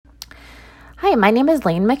Hi, my name is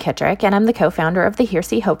Lane McKittrick, and I'm the co-founder of the Here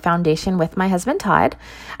See Hope Foundation with my husband, Todd.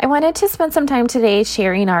 I wanted to spend some time today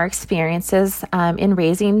sharing our experiences in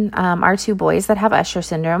raising our two boys that have Usher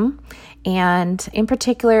syndrome, and in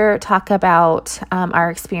particular, talk about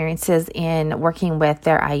our experiences in working with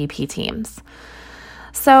their IEP teams.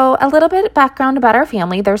 So a little bit of background about our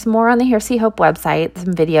family. There's more on the Here See Hope website,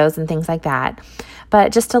 some videos and things like that.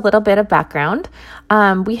 But just a little bit of background.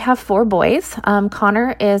 We have four boys.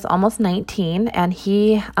 Connor is almost 19 and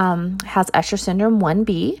he has Usher syndrome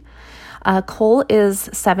 1B. Cole is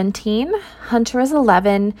 17, Hunter is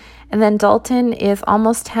 11, and then Dalton is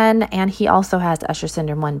almost 10 and he also has Usher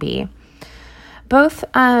syndrome 1B. Both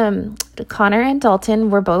Connor and Dalton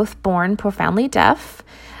were both born profoundly deaf.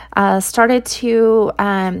 Started to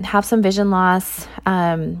have some vision loss,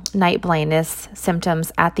 night blindness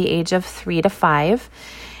symptoms at the age of 3 to 5,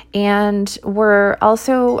 and were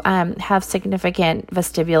also have significant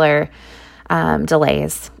vestibular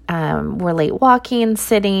delays. We're late walking,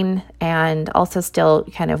 sitting, and also still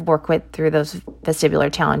kind of work through those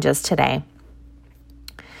vestibular challenges today.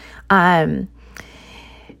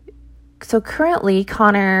 So currently,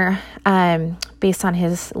 Connor, based on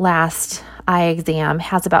his last eye exam,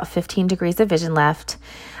 has about 15 degrees of vision left.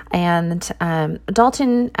 And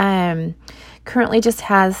Dalton currently just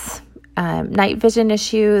has night vision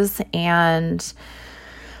issues and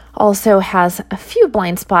also has a few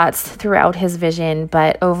blind spots throughout his vision,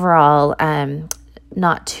 but overall,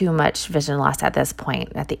 not too much vision loss at this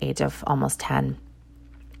point at the age of almost 10.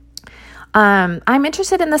 I'm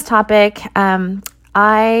interested in this topic.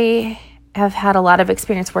 I have had a lot of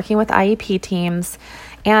experience working with IEP teams,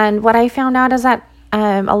 and what I found out is that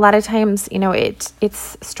a lot of times,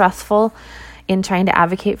 it's stressful in trying to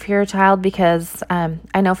advocate for your child because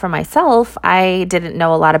I know for myself, I didn't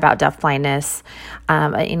know a lot about deafblindness,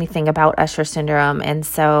 anything about Usher syndrome, and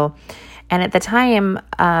at the time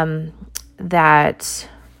that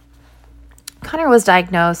Connor was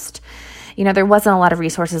diagnosed, there wasn't a lot of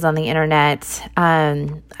resources on the internet.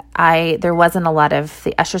 There wasn't a lot of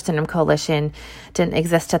the Usher Syndrome Coalition didn't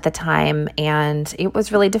exist at the time, and it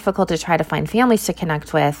was really difficult to try to find families to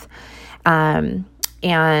connect with, and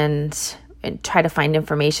try to find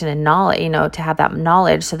information and knowledge, to have that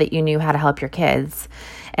knowledge so that you knew how to help your kids.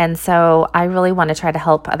 And so I really want to try to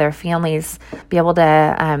help other families be able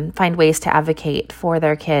to find ways to advocate for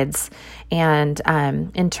their kids and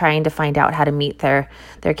in trying to find out how to meet their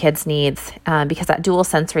kids' needs, because that dual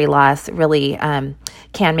sensory loss really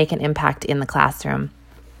can make an impact in the classroom.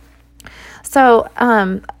 So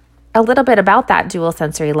a little bit about that dual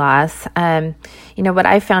sensory loss, what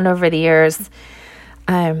I've found over the years,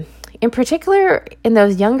 in particular, in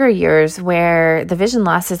those younger years where the vision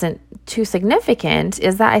loss isn't too significant,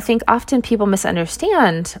 is that I think often people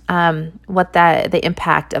misunderstand what the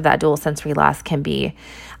impact of that dual sensory loss can be.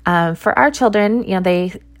 For our children,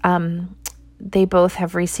 they both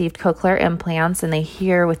have received cochlear implants, and they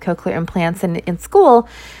hear with cochlear implants. And in school,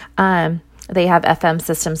 they have FM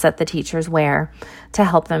systems that the teachers wear to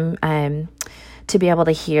help them to be able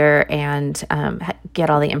to hear and get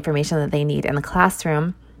all the information that they need in the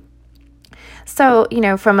classroom. So,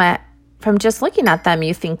 from just looking at them,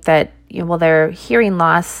 you think that, their hearing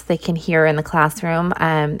loss, they can hear in the classroom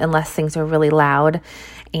unless things are really loud.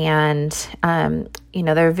 And,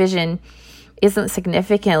 their vision isn't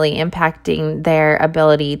significantly impacting their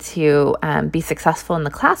ability to be successful in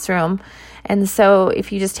the classroom. And so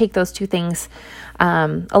if you just take those two things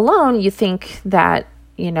alone, you think that,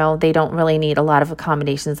 they don't really need a lot of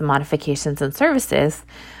accommodations and modifications and services.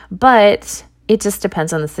 But it just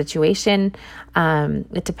depends on the situation.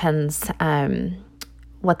 It depends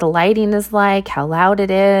what the lighting is like, how loud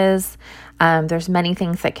it is. There's many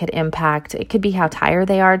things that could impact. It could be how tired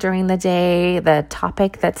they are during the day, the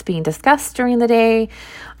topic that's being discussed during the day,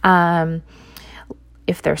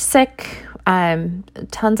 if they're sick.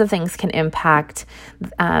 Tons of things can impact,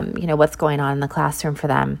 what's going on in the classroom for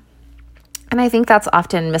them. And I think that's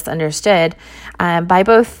often misunderstood by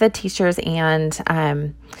both the teachers and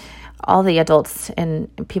all the adults and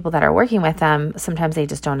people that are working with them. Sometimes they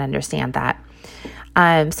just don't understand that.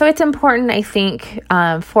 So it's important, I think,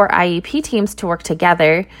 for IEP teams to work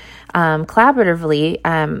together collaboratively.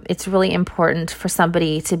 It's really important for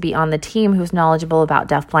somebody to be on the team who's knowledgeable about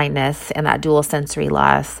deafblindness and that dual sensory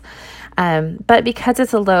loss. But because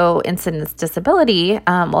it's a low incidence disability,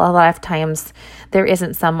 a lot of times there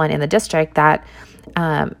isn't someone in the district that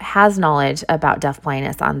has knowledge about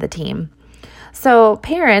deafblindness on the team. So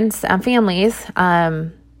parents and families,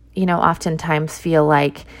 oftentimes feel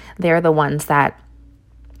like they're the ones that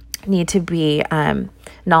need to be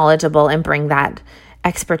knowledgeable and bring that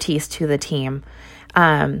expertise to the team.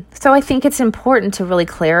 So I think it's important to really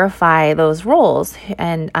clarify those roles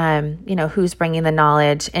and, who's bringing the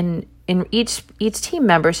knowledge, and each team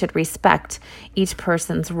member should respect each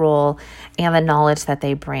person's role and the knowledge that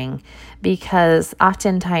they bring, because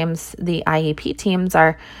oftentimes the IEP teams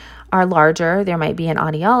are larger. There might be an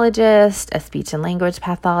audiologist, a speech and language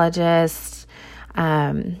pathologist,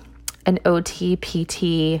 an OT,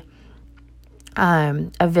 PT,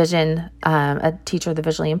 a teacher of the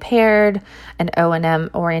visually impaired, an O&M,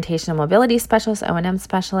 orientation and mobility specialist, O&M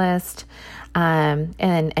specialist,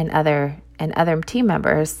 and other team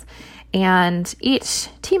members. And each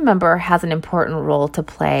team member has an important role to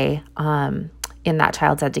play in that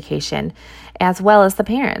child's education, as well as the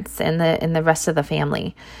parents and the rest of the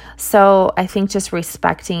family. So I think just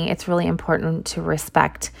it's really important to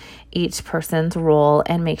respect each person's role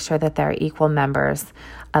and make sure that they're equal members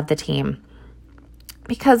of the team.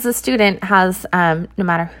 Because the student has, no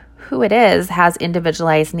matter who it is, has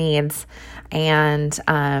individualized needs, and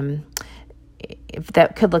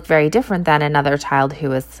that could look very different than another child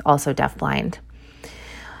who is also deafblind.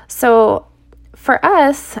 So for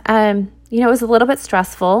us, it was a little bit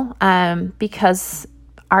stressful because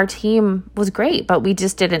our team was great, but we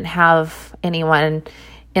just didn't have anyone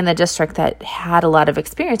in the district that had a lot of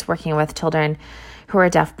experience working with children who are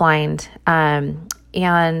deafblind.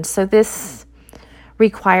 And so this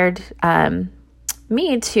required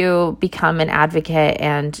me to become an advocate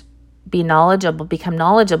and become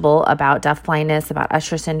knowledgeable about deafblindness, about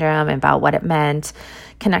Usher syndrome, and about what it meant,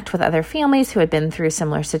 connect with other families who had been through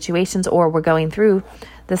similar situations or were going through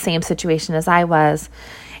the same situation as I was.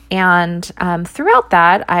 And throughout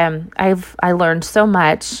that, I learned so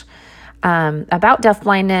much about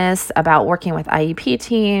deafblindness, about working with IEP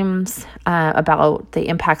teams, about the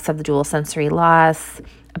impacts of the dual sensory loss,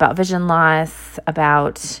 about vision loss,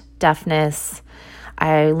 about deafness.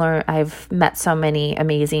 I've met so many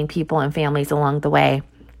amazing people and families along the way.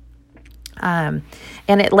 And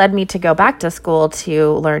it led me to go back to school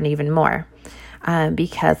to learn even more,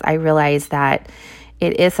 because I realized that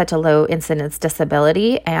it is such a low incidence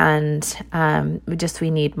disability, and we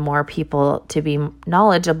need more people to be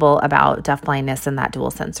knowledgeable about deafblindness and that dual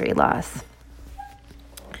sensory loss.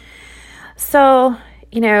 So,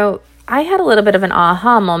 I had a little bit of an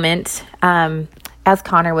aha moment as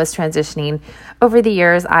Connor was transitioning. Over the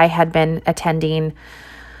years, I had been attending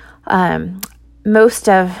most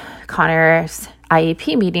of Connor's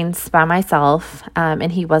IEP meetings by myself,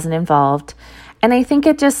 and he wasn't involved. And I think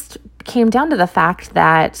it just came down to the fact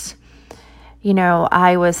that,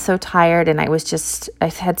 I was so tired, and I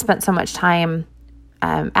had spent so much time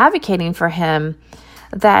advocating for him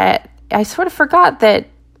that I sort of forgot that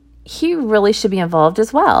he really should be involved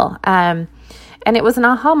as well. And it was an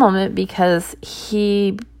aha moment because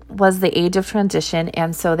he was the age of transition,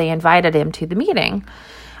 and so they invited him to the meeting.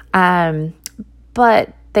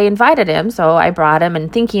 But they invited him, so I brought him,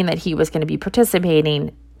 and thinking that he was going to be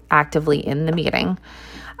participating actively in the meeting.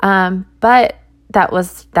 But that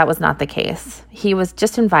was not the case. He was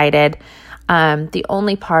just invited. The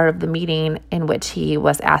only part of the meeting in which he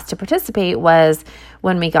was asked to participate was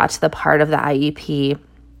when we got to the part of the IEP,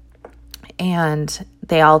 and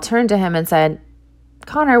they all turned to him and said,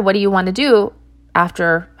 "Connor, what do you want to do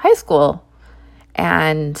after high school?"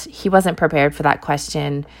 And he wasn't prepared for that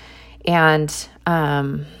question. And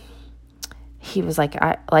he was like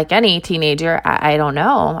any teenager, I don't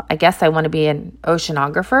know. I guess I want to be an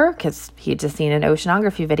oceanographer, because he'd just seen an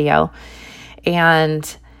oceanography video.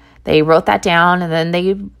 And they wrote that down, and then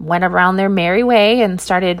they went around their merry way and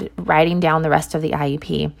started writing down the rest of the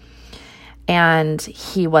IEP. And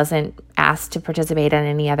he wasn't asked to participate in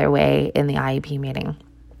any other way in the IEP meeting,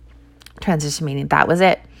 transition meeting. That was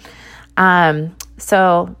it.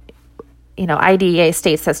 So, IDEA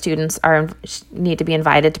states that students need to be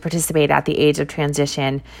invited to participate at the age of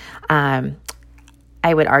transition. I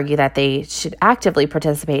would argue that they should actively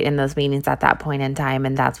participate in those meetings at that point in time,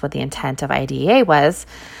 and that's what the intent of IDEA was.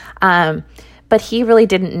 But he really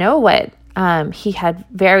didn't know what, he had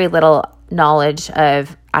very little knowledge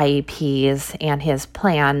of IEPs and his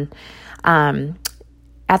plan.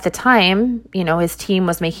 At the time, his team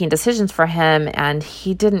was making decisions for him, and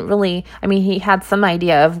he didn't really, he had some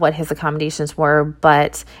idea of what his accommodations were,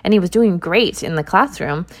 and he was doing great in the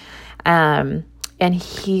classroom. And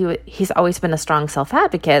he's always been a strong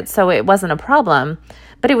self-advocate, so it wasn't a problem,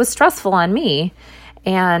 but it was stressful on me.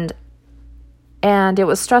 And it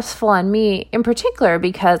was stressful on me in particular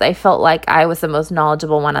because I felt like I was the most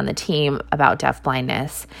knowledgeable one on the team about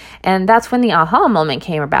deafblindness. And that's when the aha moment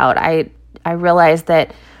came about. I realized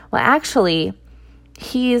that, well, actually,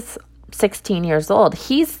 he's 16 years old.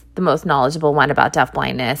 He's the most knowledgeable one about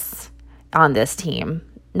deafblindness on this team,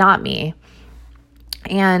 not me.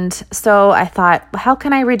 And so I thought, how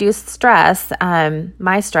can I reduce stress,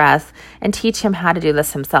 my stress, and teach him how to do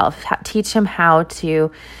this himself? Teach him how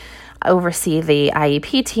to oversee the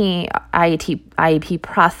IEP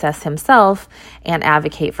process himself and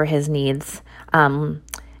advocate for his needs in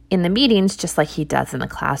the meetings, just like he does in the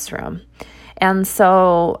classroom. And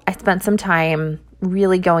so I spent some time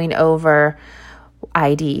really going over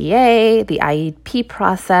IDEA, the IEP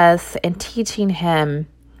process, and teaching him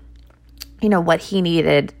what he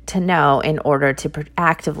needed to know in order to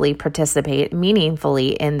actively participate meaningfully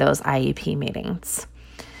in those IEP meetings.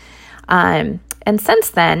 And since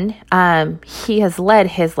then, he has led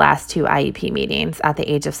his last 2 IEP meetings at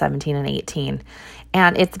the age of 17 and 18,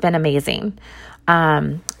 and it's been amazing.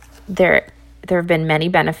 There have been many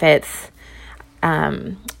benefits.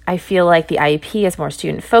 I feel like the IEP is more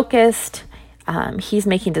student-focused. He's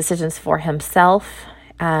making decisions for himself.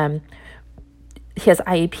 His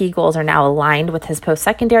IEP goals are now aligned with his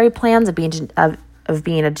post-secondary plans of being a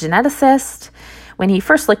geneticist. When he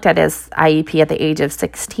first looked at his IEP at the age of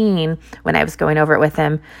 16, when I was going over it with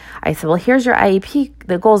him, I said, well, here's your IEP,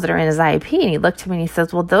 the goals that are in his IEP. And he looked at me and he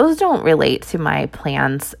says, well, those don't relate to my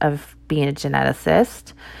plans of being a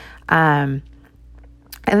geneticist. And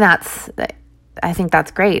I think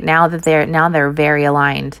that's great. Now they're very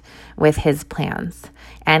aligned with his plans.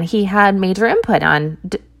 And he had major input on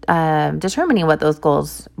determining what those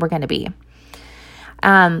goals were going to be.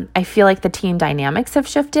 I feel like the team dynamics have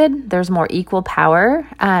shifted. There's more equal power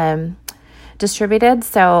distributed.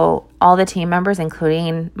 So all the team members,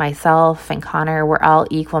 including myself and Connor, we're all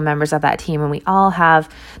equal members of that team, and we all have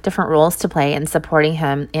different roles to play in supporting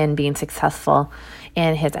him in being successful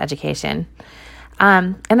in his education.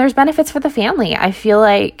 And there's benefits for the family. I feel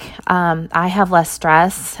like I have less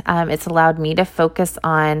stress. It's allowed me to focus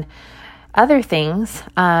on other things.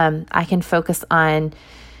 I can focus on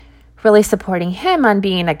really supporting him on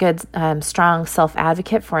being a good, strong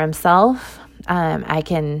self-advocate for himself. I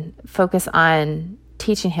can focus on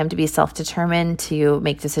teaching him to be self-determined, to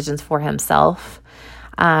make decisions for himself.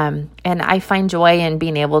 And I find joy in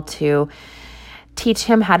being able to teach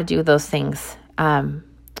him how to do those things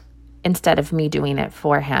instead of me doing it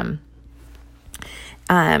for him.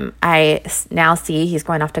 I now see he's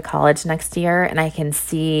going off to college next year, and I can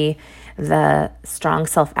see the strong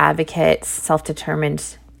self-advocate,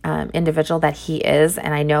 self-determined individual that he is,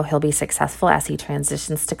 and I know he'll be successful as he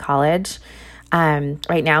transitions to college.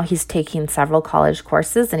 Right now, he's taking several college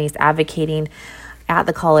courses, and he's advocating at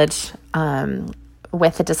the college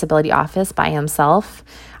with the disability office by himself.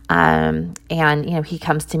 And he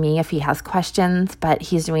comes to me if he has questions, but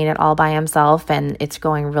he's doing it all by himself, and it's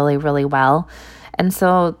going really, really well. And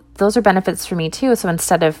so those are benefits for me too. So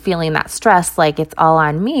instead of feeling that stress like it's all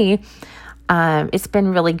on me, it's been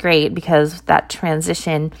really great because that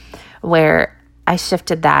transition where I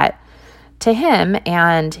shifted that to him,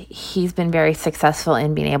 and he's been very successful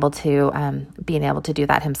in being able to do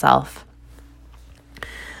that himself.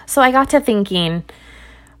 So I got to thinking,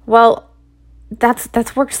 well,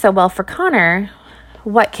 that's worked so well for Connor.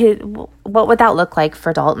 What would that look like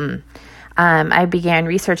for Dalton? I began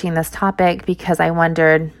researching this topic because I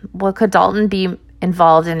wondered, well, could Dalton be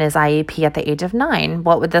involved in his IEP at the age of 9?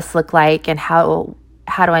 What would this look like, and how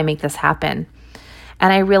do I make this happen?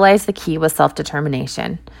 And I realized the key was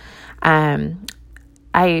self-determination.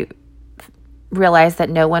 I realized that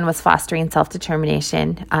no one was fostering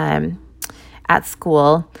self-determination at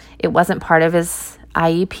school. It wasn't part of his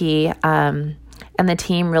IEP, and the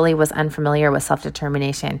team really was unfamiliar with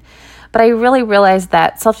self-determination. But I really realized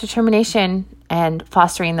that self-determination and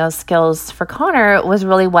fostering those skills for Connor was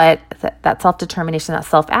really what that self-determination, that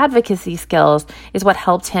self-advocacy skills is what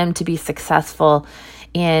helped him to be successful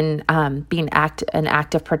in being an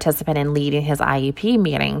active participant in leading his IEP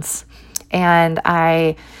meetings. And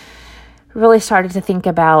I really started to think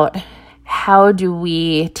about, how do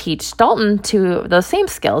we teach Dalton to those same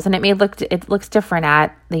skills? And it looks different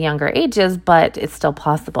at the younger ages, but it's still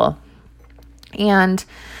possible. And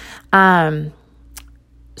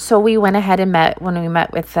so we went ahead and when we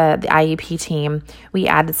met with the IEP team, we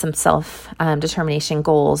added some self-determination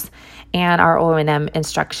goals, and our O&M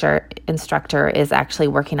instructor is actually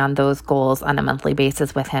working on those goals on a monthly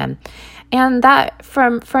basis with him. And that for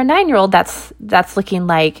a 9-year-old, that's looking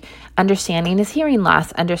like understanding his hearing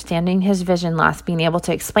loss, understanding his vision loss, being able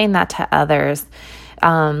to explain that to others,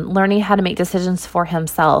 learning how to make decisions for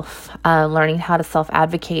himself, learning how to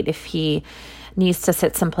self-advocate if he needs to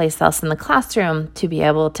sit someplace else in the classroom, to be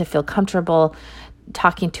able to feel comfortable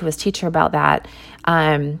talking to his teacher about that.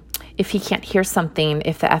 if he can't hear something,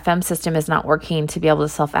 if the FM system is not working, to be able to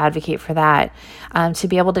self-advocate for that, to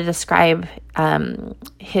be able to describe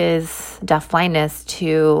his deaf blindness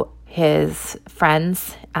to his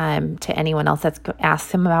friends, to anyone else that's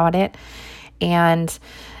asked him about it. And,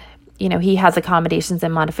 he has accommodations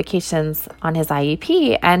and modifications on his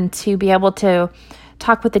IEP, and to be able to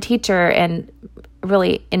talk with the teacher and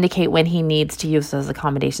really indicate when he needs to use those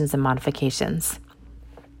accommodations and modifications.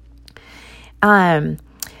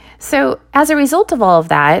 So as a result of all of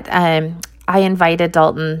that, I invited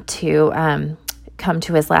Dalton to come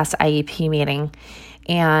to his last IEP meeting.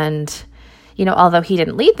 And, although he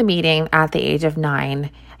didn't lead the meeting at the age of 9,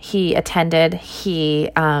 he attended.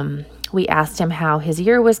 We asked him how his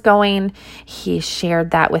year was going. He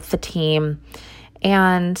shared that with the team.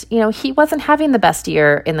 And, he wasn't having the best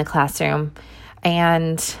year in the classroom.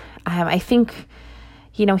 And I think,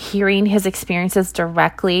 hearing his experiences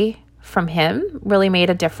directly from him really made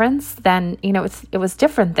a difference. Then, it was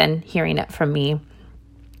different than hearing it from me.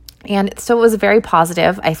 And so it was very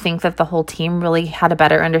positive. I think that the whole team really had a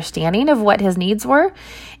better understanding of what his needs were,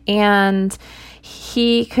 and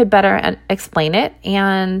he could better explain it.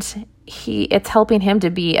 And it's helping him to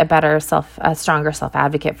be a stronger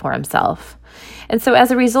self-advocate for himself. And so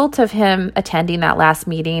as a result of him attending that last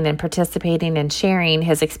meeting and participating and sharing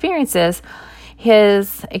his experiences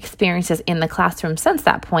in the classroom since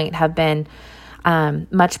that point have been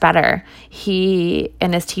much better. He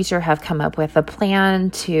and his teacher have come up with a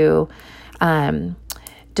plan to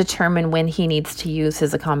determine when he needs to use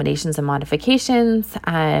his accommodations and modifications.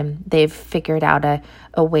 They've figured out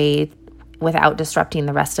a way, without disrupting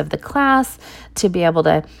the rest of the class, to be able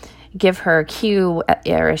to give her a cue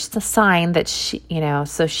or a sign that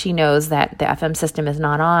so she knows that the FM system is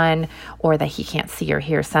not on, or that he can't see or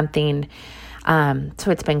hear something. So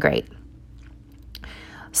it's been great.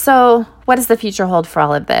 So what does the future hold for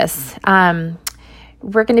all of this?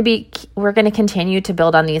 We're going to continue to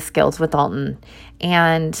build on these skills with Dalton.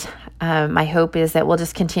 And my hope is that we'll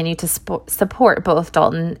just continue to support both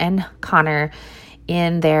Dalton and Connor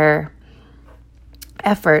in their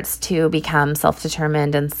efforts to become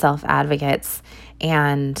self-determined and self-advocates,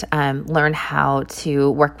 and learn how to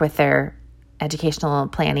work with their educational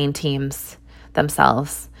planning teams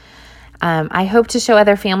themselves. I hope to show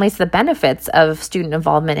other families the benefits of student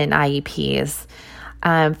involvement in IEPs.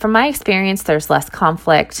 From my experience, there's less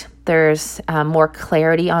conflict. There's more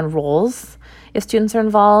clarity on roles if students are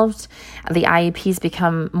involved. The IEPs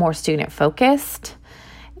become more student-focused.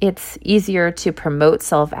 It's easier to promote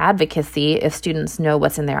self-advocacy if students know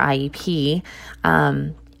what's in their IEP.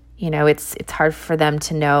 It's hard for them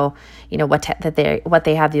to know, what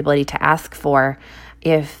they have the ability to ask for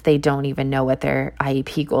if they don't even know what their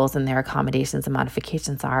IEP goals and their accommodations and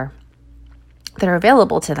modifications are that are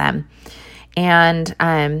available to them. And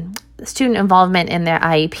student involvement in their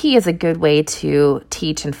IEP is a good way to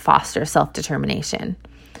teach and foster self-determination.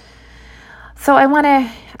 So I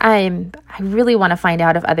really want to find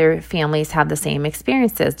out if other families have the same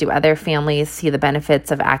experiences. Do other families see the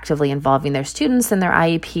benefits of actively involving their students in their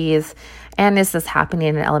IEPs? And is this happening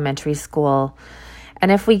in elementary school?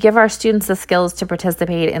 And if we give our students the skills to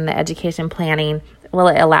participate in the education planning, will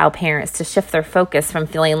it allow parents to shift their focus from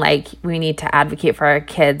feeling like we need to advocate for our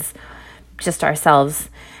kids just ourselves,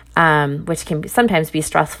 which can sometimes be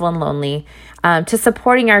stressful and lonely, to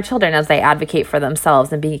supporting our children as they advocate for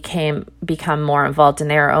themselves and become more involved in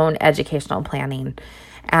their own educational planning.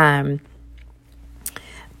 And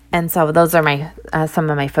so those are some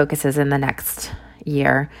of my focuses in the next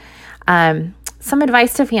year. Some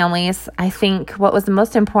advice to families. I think what was the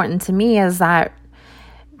most important to me is that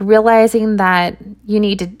realizing that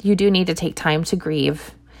you do need to take time to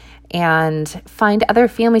grieve and find other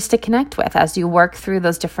families to connect with as you work through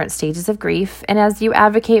those different stages of grief and as you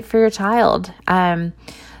advocate for your child.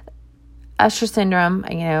 Usher syndrome,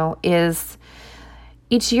 is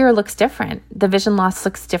each year looks different. The vision loss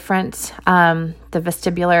looks different. The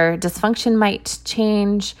vestibular dysfunction might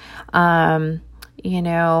change.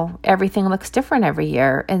 Everything looks different every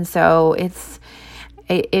year. And so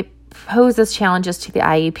it poses challenges to the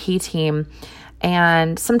IEP team.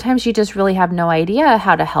 And sometimes you just really have no idea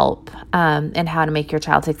how to help and how to make your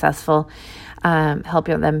child successful, help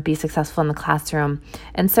them be successful in the classroom.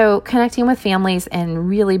 And so connecting with families and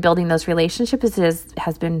really building those relationships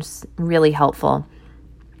has been really helpful.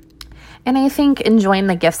 And I think enjoying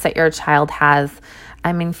the gifts that your child has.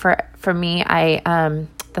 I mean, for me,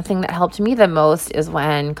 the thing that helped me the most is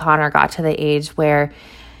when Connor got to the age where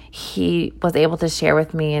he was able to share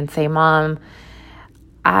with me and say, "Mom,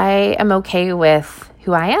 I am okay with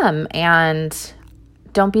who I am, and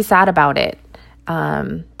don't be sad about it.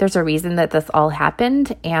 There's a reason that this all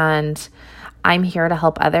happened, and I'm here to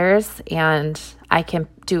help others, and I can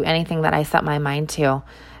do anything that I set my mind to.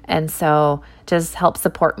 And so just help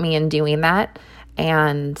support me in doing that,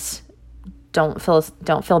 and don't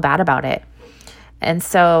feel bad about it. And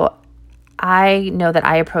so I know that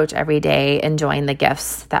I approach every day enjoying the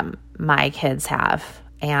gifts that my kids have.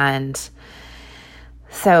 And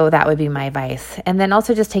so that would be my advice. And then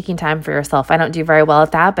also just taking time for yourself. I don't do very well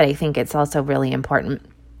at that, but I think it's also really important.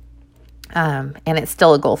 And it's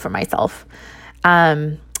still a goal for myself.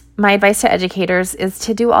 My advice to educators is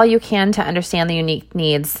to do all you can to understand the unique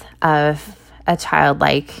needs of a child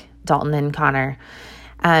like Dalton and Connor.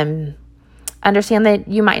 Understand that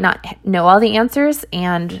you might not know all the answers,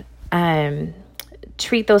 and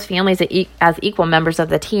treat those families as equal members of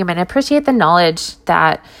the team, and appreciate the knowledge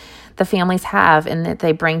that the families have and that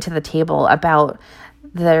they bring to the table about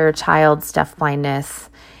their child's deafblindness,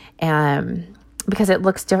 because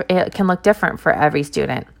it can look different for every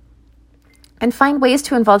student. And find ways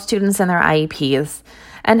to involve students in their IEPs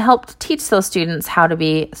and help teach those students how to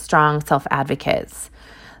be strong self-advocates.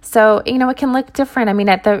 So, it can look different. I mean,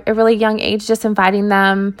 at a really young age, just inviting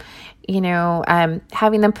them,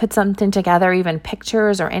 having them put something together, even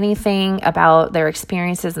pictures or anything about their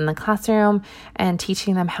experiences in the classroom, and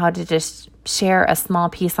teaching them how to just share a small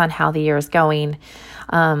piece on how the year is going.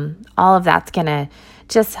 All of that's going to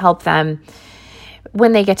just help them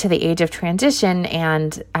when they get to the age of transition,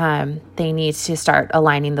 and they need to start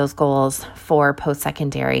aligning those goals for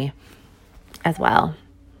post-secondary as well.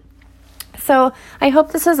 So I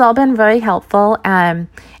hope this has all been very helpful. And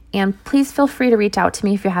please feel free to reach out to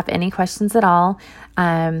me if you have any questions at all.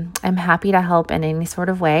 I'm happy to help in any sort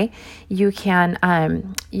of way. You can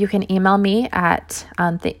email me at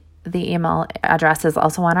the email address is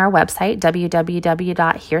also on our website,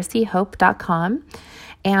 www.hearseehope.com.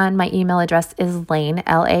 And my email address is Lane,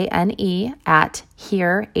 LANE, at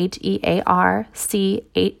hear, HEARCSEE,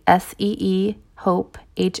 hope,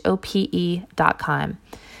 HOPE.com.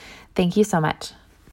 Thank you so much.